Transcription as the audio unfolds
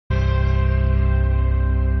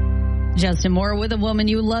Justin Moore with A Woman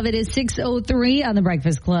You Love. It is 6:03 on the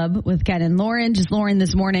Breakfast Club with Ken and Lauren. Just Lauren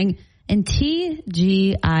this morning. And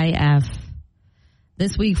TGIF.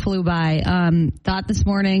 This week flew by. Thought this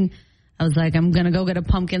morning, I was like, I'm going to go get a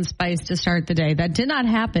pumpkin spice to start the day. That did not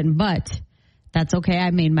happen, but that's okay.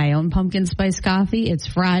 I made my own pumpkin spice coffee. It's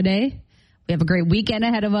Friday. We have a great weekend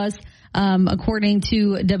ahead of us. According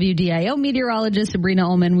to WDIO meteorologist Sabrina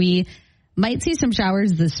Ullman, we might see some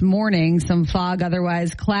showers this morning, some fog,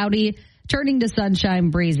 otherwise cloudy, turning to sunshine,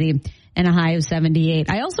 breezy, and a high of 78.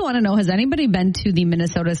 I also want to know, has anybody been to the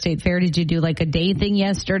Minnesota State Fair? Did you do like a day thing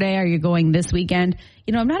yesterday? Are you going this weekend?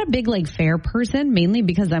 You know, I'm not a big like fair person, mainly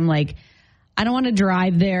because I'm like, I don't want to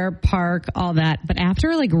drive there, park, all that. But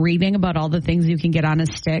after like reading about all the things you can get on a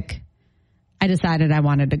stick, I decided I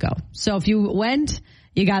wanted to go. So if you went,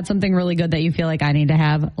 you got something really good that you feel like I need to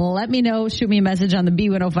have, let me know. Shoot me a message on the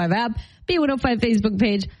B105 app, B105 Facebook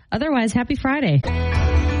page. Otherwise, happy Friday.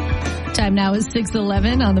 Time now is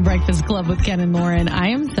 6:11 on the Breakfast Club with Ken and Lauren. I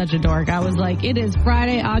am such a dork. I was like, it is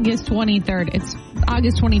Friday, August 23rd. It's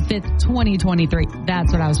August 25th, 2023.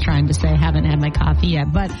 That's what I was trying to say. Haven't had my coffee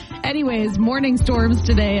yet. But anyways, morning storms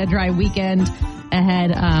today, a dry weekend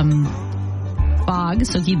ahead. Fog,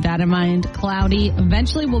 so keep that in mind. Cloudy.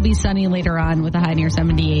 Eventually will be sunny later on with a high near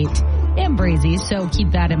 78 and breezy, so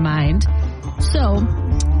keep that in mind. So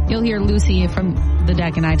you'll hear Lucy from the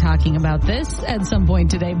DECC and I talking about this at some point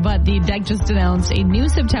today, but the DECC just announced a new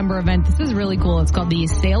September event. This is really cool. It's called the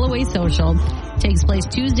Sail Away Social. It takes place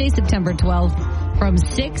Tuesday, September 12th from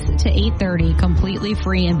 6 to 8:30, completely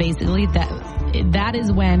free, and basically that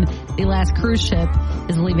is when the last cruise ship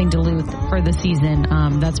is leaving Duluth for the season.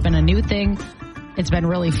 That's been a new thing. It's been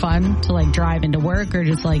really fun to like drive into work or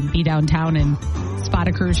just like be downtown and spot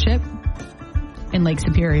a cruise ship in Lake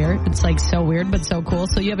Superior. It's like so weird, but so cool.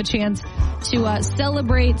 So you have a chance to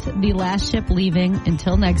celebrate the last ship leaving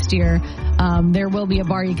until next year. There will be a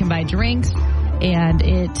bar you can buy drinks, and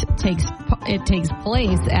it takes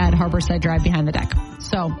place at Harborside Drive behind the DECC.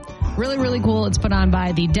 So really, really cool. It's put on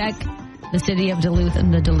by the DECC, the City of Duluth,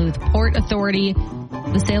 and the Duluth Port Authority.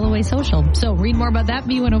 The Sail Away Social. So read more about that,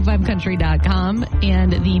 B105country.com.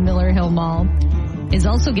 And the Miller Hill Mall is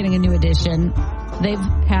also getting a new addition. They've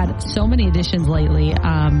had so many additions lately.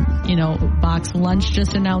 Box Lunch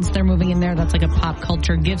just announced they're moving in there. That's like a pop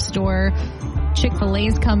culture gift store. Chick-fil-A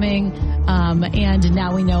is coming. And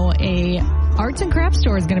now we know a arts and crafts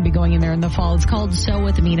store is going to be going in there in the fall. It's called Sew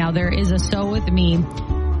With Me. Now there is a Sew With Me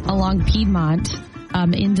along Piedmont.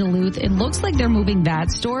 In Duluth. It looks like they're moving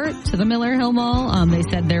that store to the Miller Hill Mall. They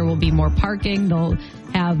said there will be more parking. They'll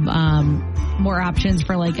have more options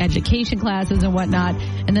for like education classes and whatnot.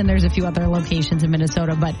 And then there's a few other locations in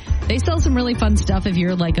Minnesota. But they sell some really fun stuff if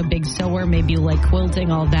you're like a big sewer, maybe like quilting,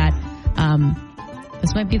 all that.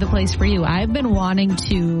 This might be the place for you. I've been wanting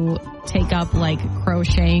to take up like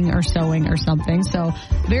crocheting or sewing or something. So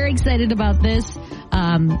very excited about this.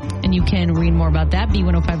 And you can read more about that,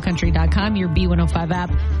 B105country.com, your B105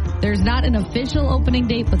 app. There's not an official opening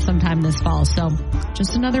date, but sometime this fall. So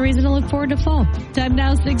just another reason to look forward to fall. Time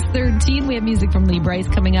now, 6:13. We have music from Lee Bryce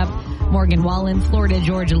coming up, Morgan Wallen, Florida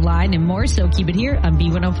Georgia Line, and more. So keep it here on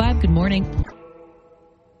B105. Good morning.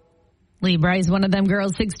 Lee Bryce, one of them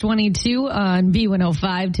girls, 6:22 on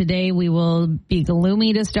B105. Today we will be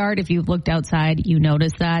gloomy to start. If you've looked outside, you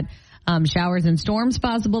notice that. Showers and storms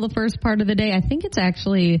possible the first part of the day. I think it's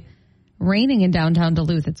actually raining in downtown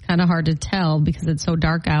Duluth. It's kind of hard to tell because it's so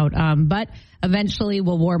dark out. But eventually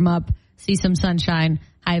we'll warm up, see some sunshine,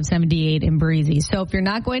 high of 78 and breezy. So if you're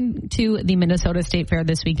not going to the Minnesota State Fair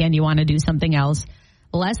this weekend, you want to do something else.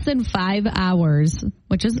 Less than 5 hours,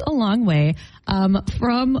 which is a long way,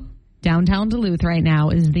 from downtown Duluth right now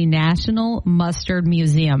is the National Mustard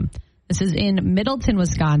Museum. This is in Middleton,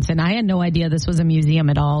 Wisconsin. I had no idea this was a museum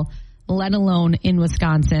at all, let alone in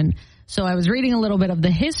Wisconsin. So I was reading a little bit of the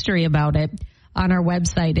history about it on our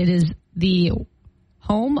website. It is the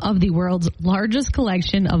home of the world's largest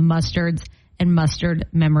collection of mustards and mustard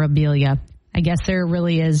memorabilia. I guess there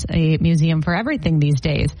really is a museum for everything these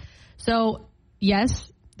days. So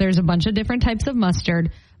yes, there's a bunch of different types of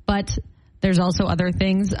mustard, but there's also other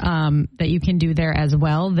things that you can do there as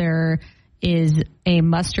well. There is a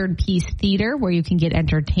mustard piece theater where you can get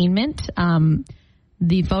entertainment.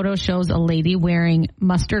 The photo shows a lady wearing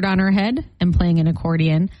mustard on her head and playing an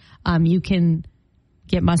accordion. You can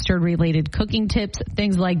get mustard-related cooking tips,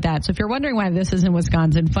 things like that. So if you're wondering why this is in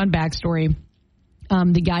Wisconsin, fun backstory.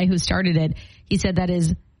 The guy who started it, he said that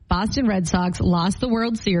his Boston Red Sox lost the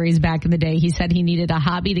World Series back in the day. He said he needed a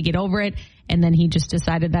hobby to get over it, and then he just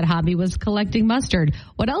decided that hobby was collecting mustard.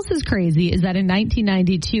 What else is crazy is that in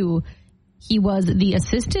 1992, He was the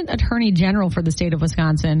assistant attorney general for the state of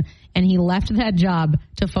Wisconsin, and he left that job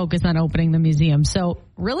to focus on opening the museum. So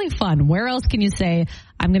really fun. Where else can you say,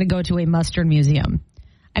 I'm going to go to a mustard museum?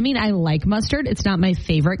 I mean, I like mustard. It's not my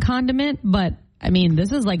favorite condiment, but I mean,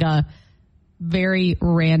 this is like a very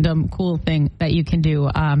random, cool thing that you can do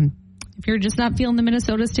if you're just not feeling the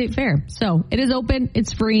Minnesota State Fair. So it is open.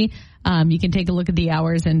 It's free. You can take a look at the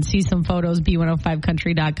hours and see some photos,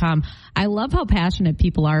 B105country.com. I love how passionate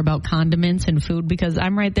people are about condiments and food because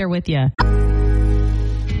I'm right there with you.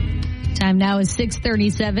 Time now is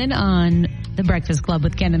 6:37 on The Breakfast Club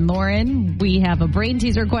with Ken and Lauren. We have a brain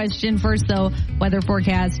teaser question. First, though, weather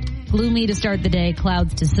forecast, gloomy to start the day,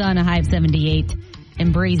 clouds to sun, a high of 78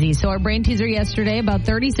 and breezy. So our brain teaser yesterday, about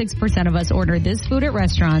 36% of us ordered this food at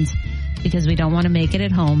restaurants because we don't want to make it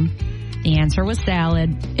at home. The answer was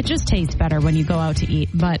salad. It just tastes better when you go out to eat.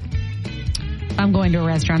 But if I'm going to a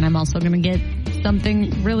restaurant, I'm also going to get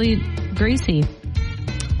something really greasy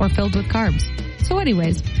or filled with carbs. So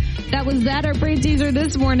anyways, that was that. Our brain teaser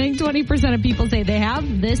this morning. 20% of people say they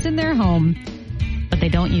have this in their home, but they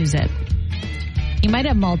don't use it. You might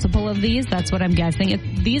have multiple of these. That's what I'm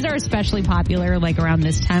guessing. These are especially popular like around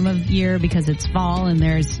this time of year because it's fall and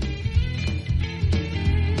there's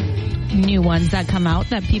new ones that come out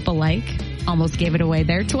that people like. Almost gave it away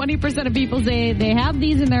there. 20% of people say they have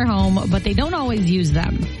these in their home, but they don't always use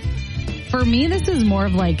them. For me, this is more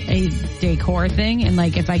of like a decor thing. And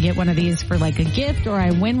like if I get one of these for like a gift or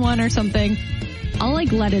I win one or something, I'll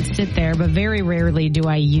like let it sit there, but very rarely do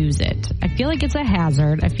I use it. I feel like it's a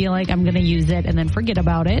hazard. I feel like I'm going to use it and then forget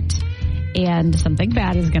about it and something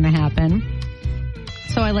bad is going to happen.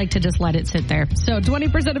 So I like to just let it sit there. So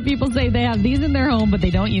 20% of people say they have these in their home, but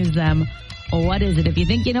they don't use them. Well, what is it? If you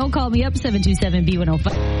think you know, call me up,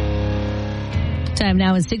 727-B105. Time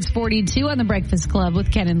now is 6:42 on The Breakfast Club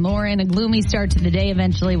with Ken and Lauren. A gloomy start to the day.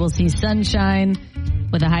 Eventually we'll see sunshine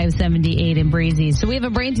with a high of 78 and breezy. So we have a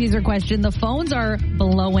brain teaser question. The phones are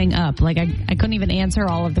blowing up. Like I couldn't even answer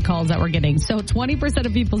all of the calls that we're getting. So 20%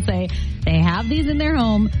 of people say they have these in their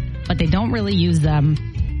home, but they don't really use them.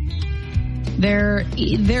 They're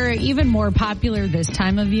even more popular this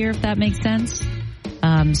time of year, if that makes sense.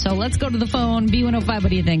 So let's go to the phone. B105, what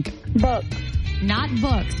do you think? Books. Not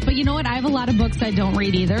books. But you know what? I have a lot of books I don't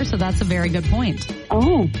read either, so that's a very good point.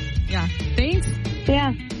 Oh. Yeah. Thanks.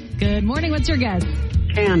 Yeah. Good morning. What's your guess?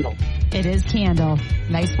 Candle. It is candle.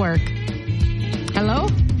 Nice work. Hello?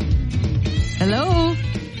 Hello?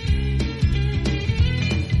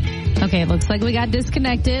 Okay, it looks like we got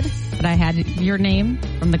disconnected, but I had your name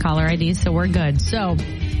from the caller ID, so we're good. So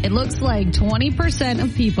it looks like 20%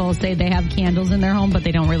 of people say they have candles in their home, but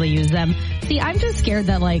they don't really use them. See, I'm just scared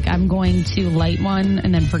that, like, I'm going to light one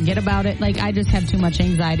and then forget about it. Like, I just have too much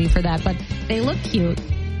anxiety for that. But they look cute,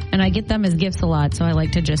 and I get them as gifts a lot, so I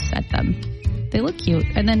like to just set them. They look cute.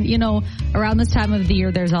 And then, you know, around this time of the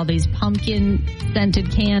year, there's all these pumpkin-scented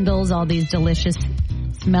candles, all these delicious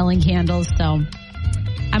smelling candles. So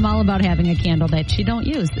I'm all about having a candle that you don't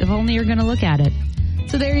use, if only you're going to look at it.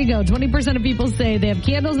 So there you go. 20% of people say they have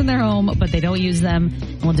candles in their home, but they don't use them.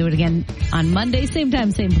 And we'll do it again on Monday, same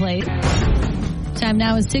time, same place. Time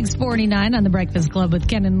now is 6:49 on The Breakfast Club with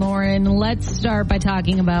Ken and Lauren. Let's start by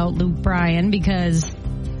talking about Luke Bryan, because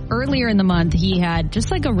earlier in the month he had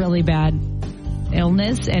just like a really bad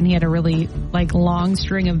illness, and he had a really like long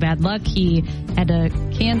string of bad luck. He had to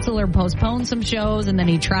cancel or postpone some shows, and then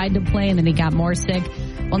he tried to play, and then he got more sick.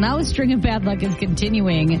 Well, now his string of bad luck is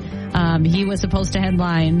continuing. He was supposed to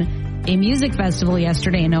headline a music festival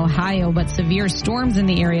yesterday in Ohio, but severe storms in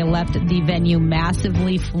the area left the venue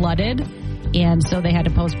massively flooded, and so they had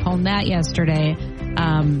to postpone that yesterday.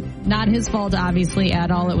 Not his fault, obviously,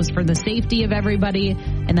 at all. It was for the safety of everybody,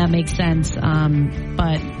 and that makes sense.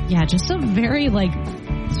 But yeah, just a very like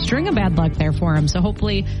string of bad luck there for him. So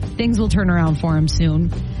hopefully things will turn around for him soon.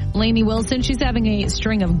 Lainey Wilson, she's having a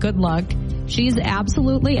string of good luck. She's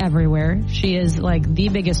absolutely everywhere. She is like the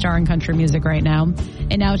biggest star in country music right now.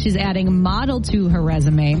 And now she's adding model to her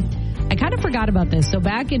resume. I kind of forgot about this. So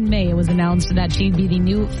back in May, it was announced that she'd be the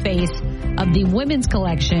new face of the women's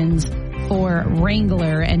collections for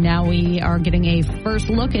Wrangler, and now we are getting a first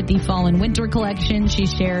look at the fall and winter collection. She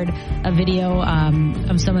shared a video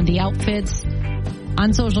of some of the outfits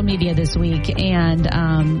on social media this week, and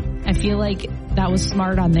I feel like that was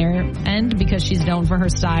smart on their end because she's known for her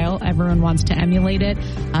style. Everyone wants to emulate it,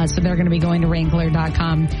 so they're going to be going to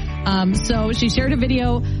Wrangler.com. So she shared a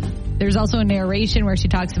video There's also a narration where she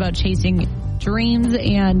talks about chasing dreams,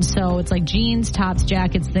 and so it's like jeans, tops,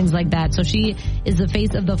 jackets, things like that. So she is the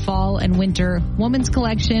face of the fall and winter women's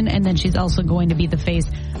collection, and then she's also going to be the face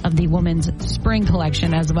of the women's spring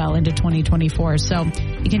collection as well into 2024. So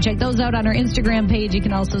you can check those out on her Instagram page. You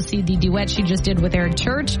can also see the duet she just did with Eric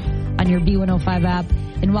Church on your B105 app.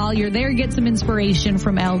 And while you're there, get some inspiration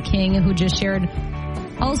from Elle King, who just shared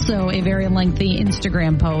also a very lengthy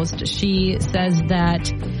Instagram post. She says that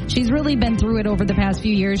she's really been through it over the past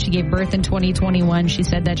few years. She gave birth in 2021. She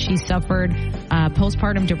said that she suffered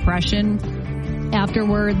postpartum depression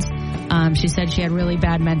afterwards. She said she had really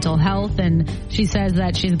bad mental health, and she says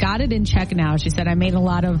that she's got it in check now. She said, I made a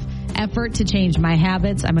lot of effort to change my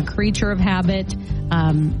habits. I'm a creature of habit.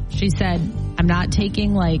 She said, I'm not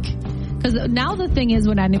taking because now the thing is,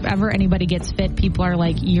 whenever anybody gets fit, people are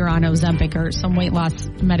like, you're on Ozempic or some weight loss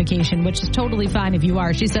medication, which is totally fine if you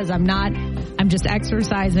are. She says, I'm not. I'm just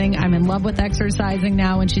exercising. I'm in love with exercising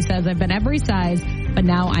now. And she says, I've been every size, but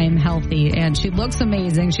now I am healthy. And she looks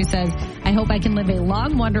amazing. She says, I hope I can live a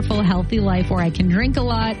long, wonderful, healthy life where I can drink a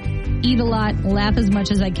lot, eat a lot, laugh as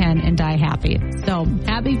much as I can, and die happy. So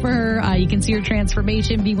happy for her. You can see her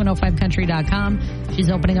transformation, B105country.com.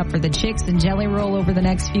 She's opening up for the Chicks and Jelly Roll over the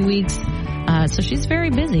next few weeks. So she's very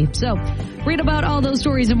busy. So read about all those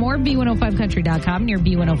stories and more, B105country.com and your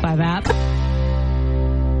B105 app.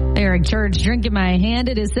 Eric Church, Drink in My Hand.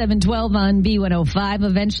 It is 7:12 on B105.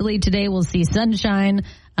 Eventually today we'll see sunshine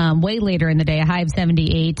way later in the day, a high of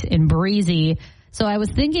 78 and breezy. So I was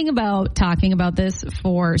thinking about talking about this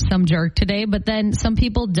for some jerk today, but then some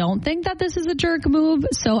people don't think that this is a jerk move.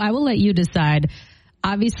 So I will let you decide.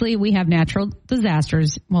 Obviously, we have natural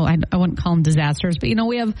disasters. Well, I wouldn't call them disasters, but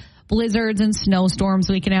we have blizzards and snowstorms.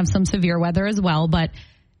 We can have some severe weather as well, but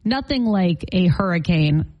nothing like a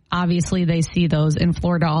hurricane. Obviously, they see those in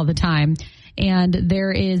Florida all the time. And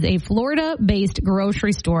there is a Florida-based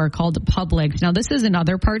grocery store called Publix. Now, this is in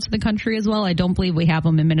other parts of the country as well. I don't believe we have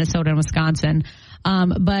them in Minnesota and Wisconsin.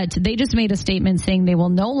 But they just made a statement saying they will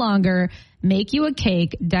no longer make you a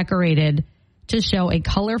cake decorated to show a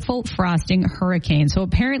colorful frosting hurricane. So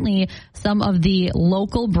apparently, some of the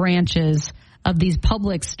local branches of these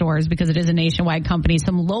Publix stores, because it is a nationwide company,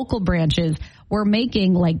 some local branches were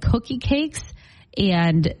making cookie cakes,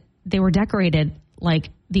 and they were decorated like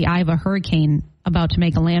the eye of a hurricane about to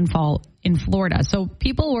make a landfall in Florida. So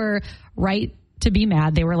people were right to be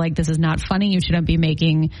mad. They were like, this is not funny. You shouldn't be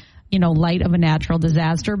making, light of a natural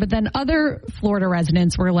disaster. But then other Florida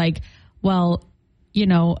residents were like, well,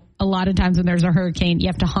 a lot of times when there's a hurricane, you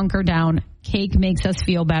have to hunker down. Cake makes us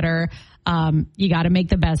feel better. You got to make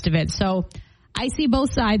the best of it. So I see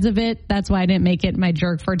both sides of it. That's why I didn't make it my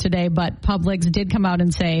jerk for today. But Publix did come out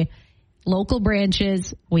and say, local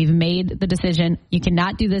branches, we've made the decision. You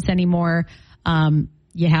cannot do this anymore.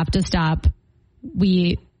 You have to stop.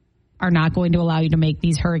 We are not going to allow you to make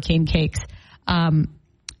these hurricane cakes. And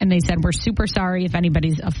they said, we're super sorry if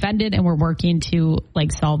anybody's offended, and we're working to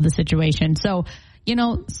solve the situation. So,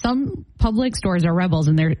 some Publix stores are rebels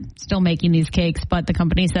and they're still making these cakes, but the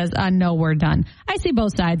company says, no, we're done. I see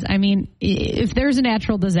both sides. I mean, if there's a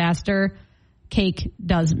natural disaster, cake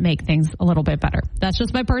does make things a little bit better. That's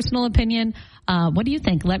just my personal opinion. What do you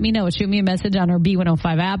think? Let me know. Shoot me a message on our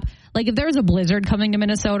B105 app. If there was a blizzard coming to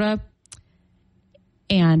Minnesota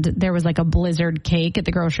and there was a blizzard cake at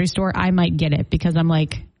the grocery store, I might get it because I'm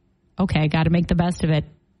okay, got to make the best of it.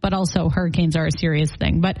 But also hurricanes are a serious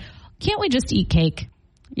thing. But can't we just eat cake?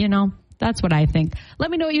 That's what I think. Let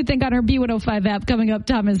me know what you think on our B105 app. Coming up,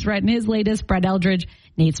 Thomas Rhett and his latest, Brett Eldridge,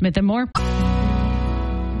 Nate Smith, and more.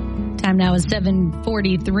 Time now is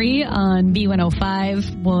 7:43 on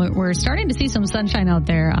B105. We're starting to see some sunshine out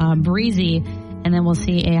there, breezy, and then we'll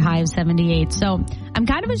see a high of 78. So I'm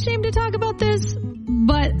kind of ashamed to talk about this,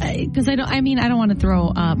 but because I don't want to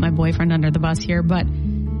throw my boyfriend under the bus here, but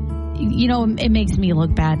it makes me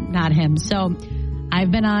look bad, not him. So I've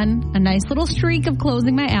been on a nice little streak of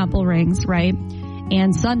closing my apple rings, right?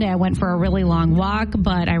 And Sunday I went for a really long walk,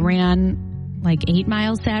 but I ran 8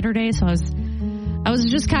 miles Saturday, so I was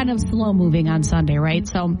just kind of slow moving on Sunday, right?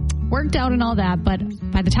 So worked out and all that, but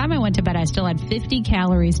by the time I went to bed, I still had 50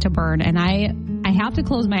 calories to burn, and I have to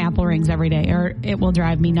close my apple rings every day or it will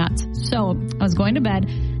drive me nuts. So I was going to bed,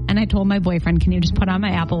 and I told my boyfriend, can you just put on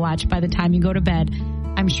my Apple Watch? By the time you go to bed,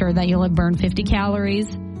 I'm sure that you'll have burned 50 calories,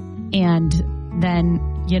 and then,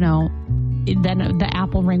 then the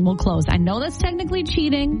apple ring will close. I know that's technically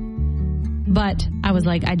cheating, but I was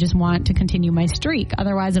like, I just want to continue my streak.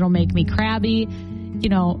 Otherwise, it'll make me crabby.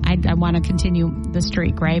 I want to continue the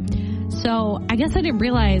streak, right? So I guess I didn't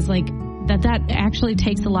realize, that actually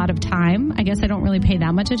takes a lot of time. I guess I don't really pay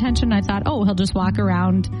that much attention. I thought, he'll just walk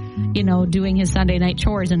around, doing his Sunday night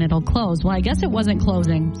chores and it'll close. Well, I guess it wasn't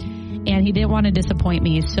closing, and he didn't want to disappoint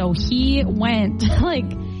me. So he went,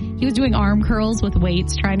 he was doing arm curls with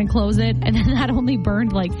weights trying to close it, and then that only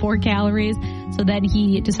burned 4 calories. So then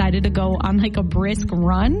he decided to go on a brisk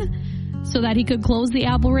run so that he could close the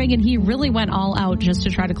apple ring, and he really went all out just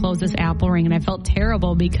to try to close this apple ring. And I felt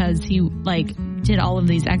terrible because he did all of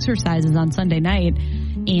these exercises on Sunday night,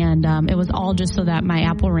 and it was all just so that my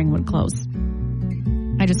apple ring would close.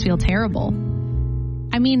 I just feel terrible.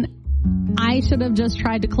 I mean, I should have just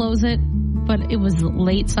tried to close it, but it was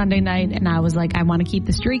late Sunday night, and I was like, I want to keep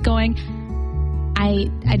the streak going.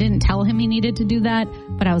 I didn't tell him he needed to do that,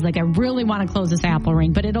 but I was like, I really want to close this apple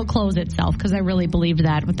ring, but it'll close itself, because I really believed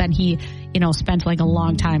that. But then he, spent a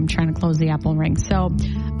long time trying to close the apple ring. So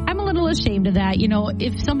I'm a little ashamed of that.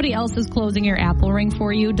 If somebody else is closing your apple ring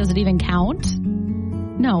for you, does it even count?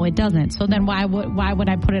 No, it doesn't. So then why would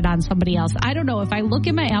I put it on somebody else? I don't know. If I look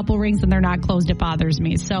at my apple rings and they're not closed, it bothers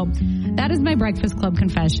me. So that is my Breakfast Club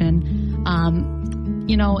confession.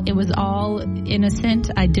 It was all innocent.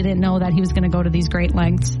 I didn't know that he was going to go to these great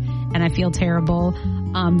lengths, and I feel terrible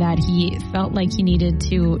that he felt like he needed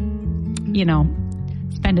to,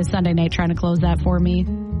 spend his Sunday night trying to close that for me.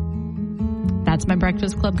 That's my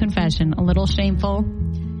Breakfast Club confession. A little shameful,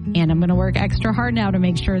 and I'm going to work extra hard now to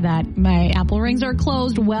make sure that my apple rings are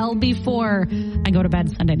closed well before I go to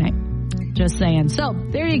bed Sunday night. Just saying. So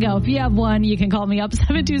there you go. If you have one, you can call me up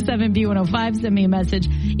 727-B105. Send me a message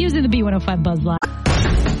using the B105 Buzz line.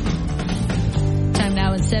 Time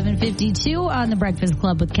now is 7:52 on the Breakfast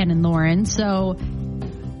Club with Ken and Lauren. So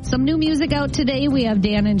some new music out today. We have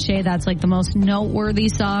Dan and Shay. That's the most noteworthy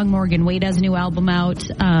song. Morgan Wade has a new album out.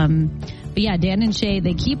 But yeah, Dan and Shay,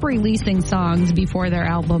 they keep releasing songs before their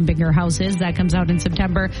album Bigger Houses. That comes out in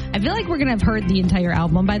September. I feel like we're going to have heard the entire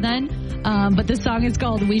album by then. But this song is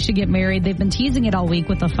called We Should Get Married. They've been teasing it all week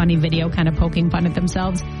with a funny video, kind of poking fun at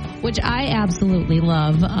themselves, which I absolutely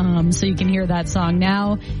love. So you can hear that song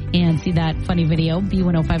now and see that funny video,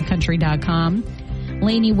 B105country.com.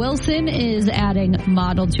 Lainey Wilson is adding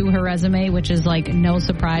model to her resume, which is no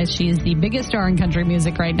surprise. She is the biggest star in country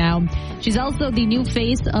music right now. She's also the new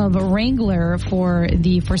face of Wrangler for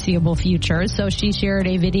the foreseeable future. So she shared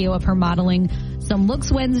a video of her modeling some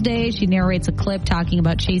looks Wednesday. She narrates a clip talking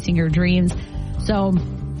about chasing your dreams. So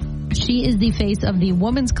she is the face of the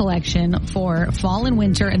women's collection for fall and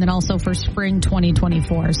winter, and then also for spring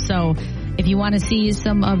 2024. So if you want to see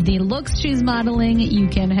some of the looks she's modeling, you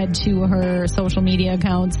can head to her social media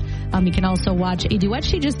accounts. You can also watch a duet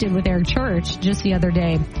she just did with Eric Church just the other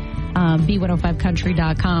day,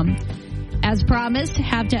 B105country.com. As promised,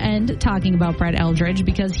 have to end talking about Brett Eldridge,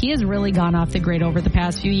 because he has really gone off the grid over the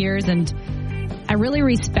past few years, and I really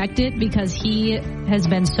respect it, because he has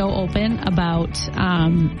been so open about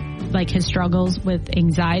his struggles with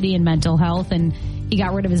anxiety and mental health, and he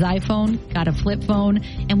got rid of his iPhone, got a flip phone,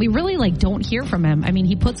 and we really don't hear from him. I mean,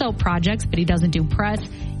 he puts out projects, but he doesn't do press.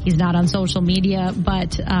 He's not on social media,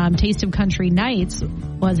 but Taste of Country Nights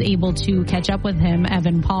was able to catch up with him,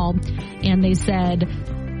 Evan Paul, and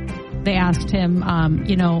they asked him,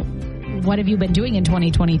 what have you been doing in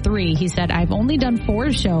 2023? He said, I've only done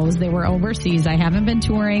 4 shows. They were overseas. I haven't been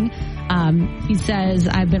touring. He says,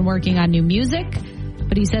 I've been working on new music.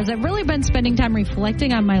 But he says, I've really been spending time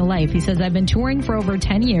reflecting on my life. He says, I've been touring for over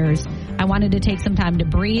 10 years. I wanted to take some time to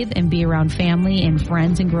breathe and be around family and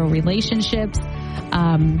friends and grow relationships.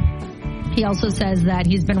 He also says that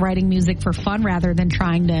he's been writing music for fun rather than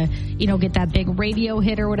trying to, get that big radio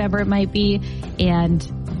hit or whatever it might be. And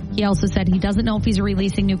he also said he doesn't know if he's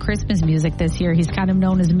releasing new Christmas music this year. He's kind of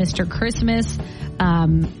known as Mr. Christmas.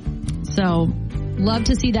 So love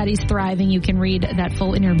to see that he's thriving. You can read that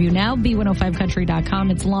full interview now,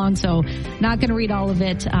 B105country.com. It's long, so not going to read all of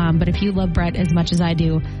it. But if you love Brett as much as I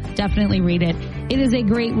do, definitely read it. It is a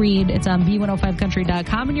great read. It's on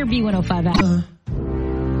B105country.com and your B105 app.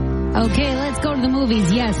 Okay, let's go to the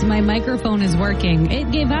movies. Yes, my microphone is working. It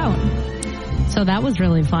gave out. So that was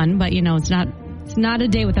really fun, but it's not a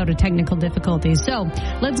day without a technical difficulty. So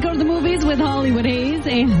let's go to the movies with Hollywood Hayes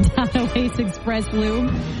and Oasis Express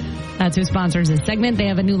Lube. That's who sponsors this segment. They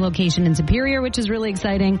have a new location in Superior, which is really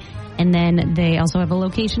exciting. And then they also have a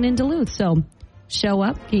location in Duluth. So show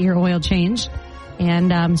up, get your oil changed,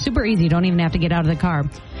 and super easy. Don't even have to get out of the car.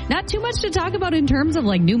 Not too much to talk about in terms of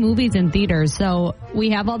new movies in theaters. So we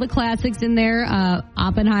have all the classics in there.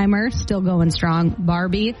 Oppenheimer, still going strong.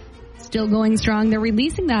 Barbie, still going strong. They're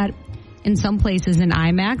releasing that in some places in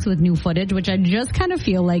IMAX with new footage, which I just kind of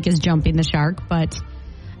feel like is jumping the shark. But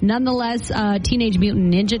Nonetheless, Teenage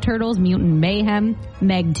Mutant Ninja Turtles, Mutant Mayhem,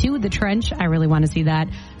 Meg 2, The Trench. I really want to see that.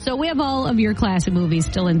 So we have all of your classic movies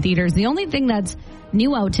still in theaters. The only thing that's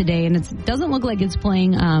new out today, and it doesn't look like it's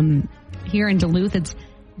playing here in Duluth, it's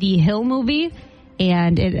the Hill movie,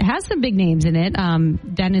 and it has some big names in it.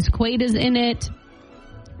 Dennis Quaid is in it.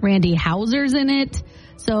 Randy Houser's in it.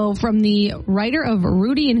 So from the writer of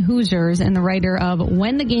Rudy and Hoosiers and the writer of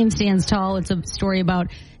When the Game Stands Tall, it's a story about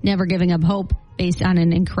never giving up hope based on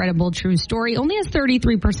an incredible true story. Only has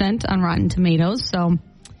 33% on Rotten Tomatoes, so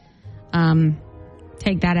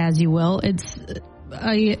take that as you will. It's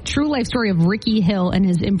a true life story of Ricky Hill and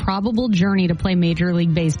his improbable journey to play Major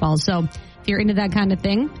League Baseball. So if you're into that kind of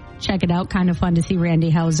thing, check it out. Kind of fun to see Randy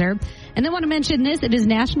Houser. And then want to mention this, it is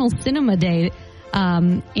National Cinema Day.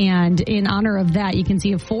 And in honor of that, you can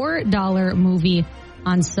see a $4 movie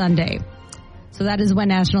on Sunday. So that is when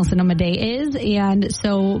National Cinema Day is. And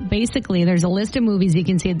so basically there's a list of movies you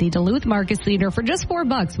can see at the Duluth Marcus Theater for just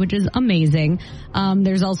 $4, which is amazing.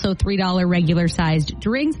 There's also $3 regular sized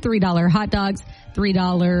drinks, $3 hot dogs,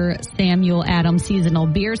 $3 Samuel Adams seasonal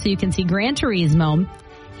beer. So you can see Gran Turismo,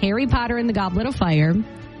 Harry Potter and the Goblet of Fire,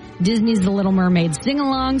 Disney's The Little Mermaid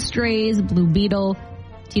Sing-Along, Strays, Blue Beetle,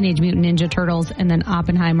 Teenage Mutant Ninja Turtles, and then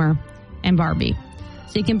Oppenheimer and Barbie.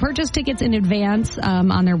 So you can purchase tickets in advance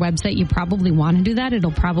on their website. You probably want to do that.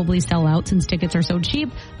 It'll probably sell out since tickets are so cheap.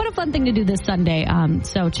 What a fun thing to do this Sunday.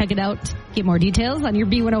 So check it out. Get more details on your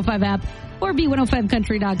B105 app or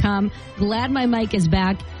B105country.com. Glad my mic is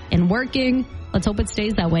back and working. Let's hope it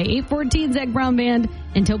stays that way. 8:14, Zach Brown Band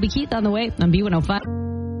and Toby Keith on the way on B105.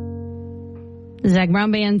 Zach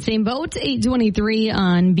Brown Band, same boat, 8:23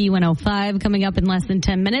 on B105. Coming up in less than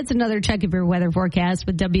 10 minutes, another check of your weather forecast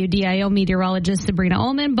with WDIO meteorologist Sabrina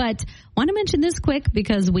Ullman. But want to mention this quick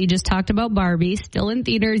because we just talked about Barbie, still in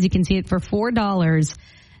theaters. You can see it for $4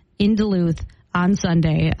 in Duluth on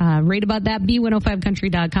Sunday. Read about that,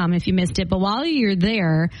 B105country.com if you missed it. But while you're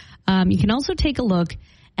there, you can also take a look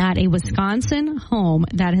at a Wisconsin home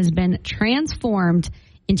that has been transformed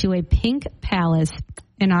into a pink palace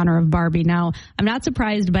in honor of Barbie. Now, I'm not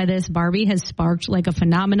surprised by this. Barbie has sparked like a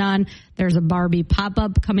phenomenon. There's a Barbie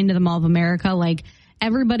pop-up coming to the Mall of America. Like,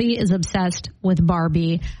 everybody is obsessed with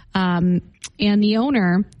Barbie. And the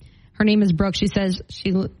owner, her name is Brooke. She says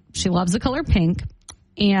she loves the color pink.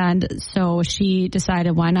 And so she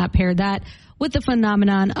decided, why not pair that with the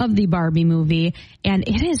phenomenon of the Barbie movie? And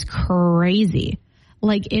it is crazy.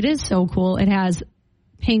 Like, it is so cool. It has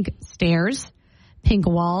pink stairs, pink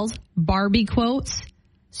walls, Barbie quotes,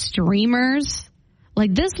 streamers.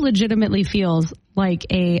 Like, this legitimately feels like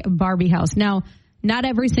a Barbie house. Now, not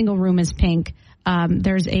every single room is pink.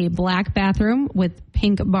 There's a black bathroom with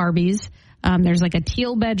pink Barbies. There's like a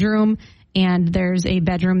teal bedroom, and there's a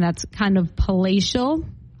bedroom that's kind of palatial,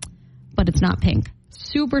 but it's not pink.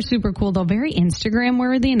 Super, super cool, though. Very Instagram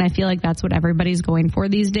worthy, and I feel like that's what everybody's going for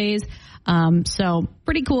these days. So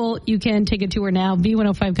pretty cool. You can take a tour now,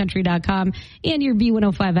 B105country.com and your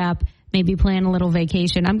B105 app. Maybe plan a little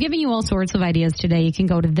vacation. I'm giving you all sorts of ideas today. You can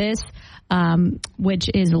go to this, which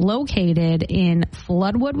is located in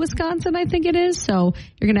Floodwood, Wisconsin, I think it is. So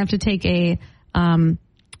you're going to have to take a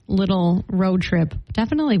little road trip.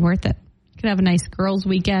 Definitely worth it. You could have a nice girls'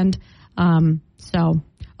 weekend. I'm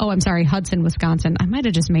sorry, Hudson, Wisconsin. I might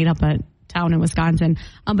have just made up a town in Wisconsin.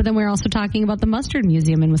 But then we're also talking about the Mustard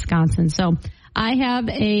Museum in Wisconsin. So I have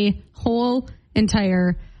a whole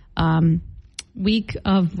entire week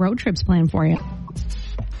of road trips planned for you.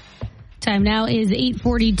 Time now is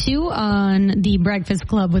 8:42 on the Breakfast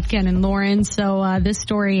Club with Ken and Lauren. So this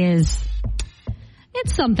story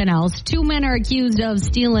it's something else. 2 men are accused of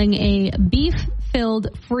stealing a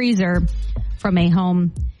beef-filled freezer from a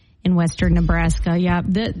home in western Nebraska. Yeah,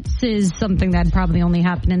 this is something that probably only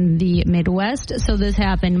happened in the Midwest. So this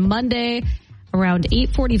happened Monday around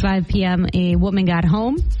 8:45 p.m. A woman got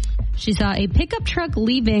home. She saw a pickup truck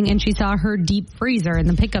leaving, and she saw her deep freezer in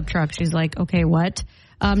the pickup truck. She's like, okay, what?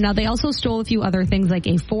 Now, they also stole a few other things, like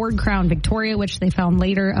a Ford Crown Victoria, which they found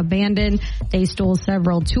later abandoned. They stole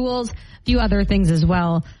several tools, a few other things as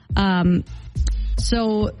well.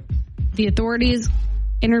 So the authorities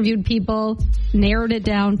interviewed people, narrowed it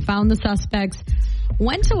down, found the suspects,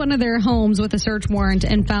 went to one of their homes with a search warrant,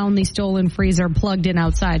 and found the stolen freezer plugged in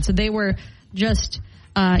outside. So they were just,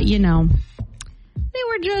 they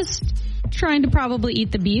were just trying to probably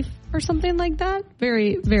eat the beef or something like that.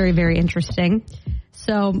 Very, very, very interesting.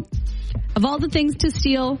 So of all the things to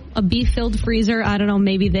steal, a beef-filled freezer, I don't know,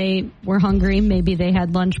 maybe they were hungry, maybe they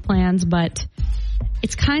had lunch plans, but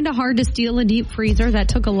it's kind of hard to steal a deep freezer. That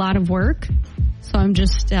took a lot of work. So I'm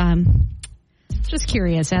just just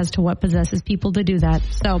curious as to what possesses people to do that.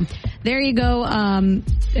 So there you go. An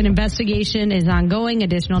investigation is ongoing.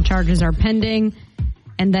 Additional charges are pending.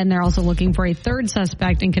 And then they're also looking for a third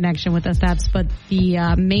suspect in connection with the thefts. But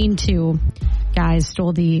the main two guys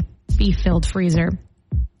stole the beef-filled freezer.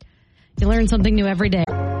 You learn something new every day.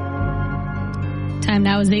 Time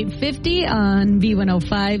now is 8:50 on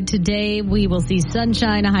B105. Today we will see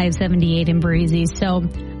sunshine, a high of 78 and breezy. So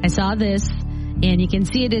I saw this, and you can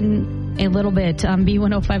see it in a little bit on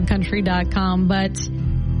B105country.com. But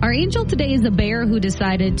our angel today is a bear who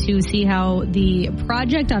decided to see how the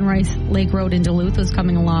project on Rice Lake Road in Duluth was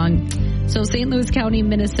coming along. So St. Louis County,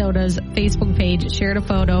 Minnesota's Facebook page shared a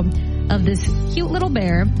photo of this cute little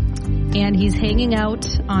bear, and he's hanging out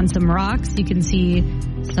on some rocks. You can see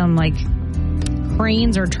some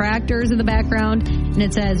cranes or tractors in the background, and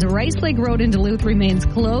it says Rice Lake Road in Duluth remains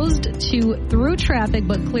closed through traffic,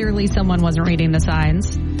 but clearly someone wasn't reading the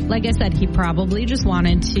signs. Like I said, he probably just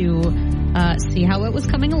wanted to see how it was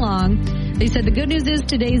coming along. They said the good news is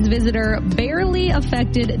today's visitor barely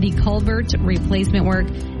affected the culvert replacement work,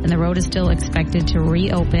 and the road is still expected to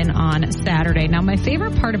reopen on Saturday. Now, my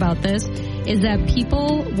favorite part about this is that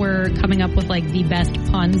people were coming up with the best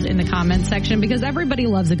puns in the comments section, because everybody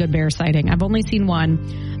loves a good bear sighting. I've only seen one.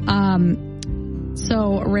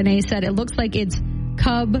 So Renee said it looks like it's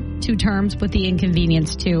cub to terms with the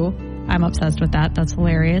inconvenience too. I'm obsessed with that. That's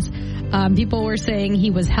hilarious. People were saying he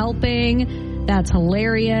was helping. That's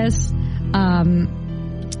hilarious.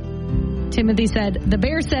 Timothy said, the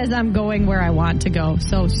bear says I'm going where I want to go.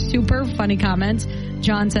 So super funny comments.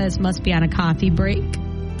 John says must be on a coffee break.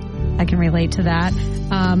 I can relate to that.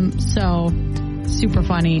 So super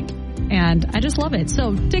funny. And I just love it.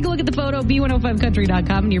 So take a look at the photo,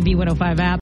 B105country.com and your B105 app.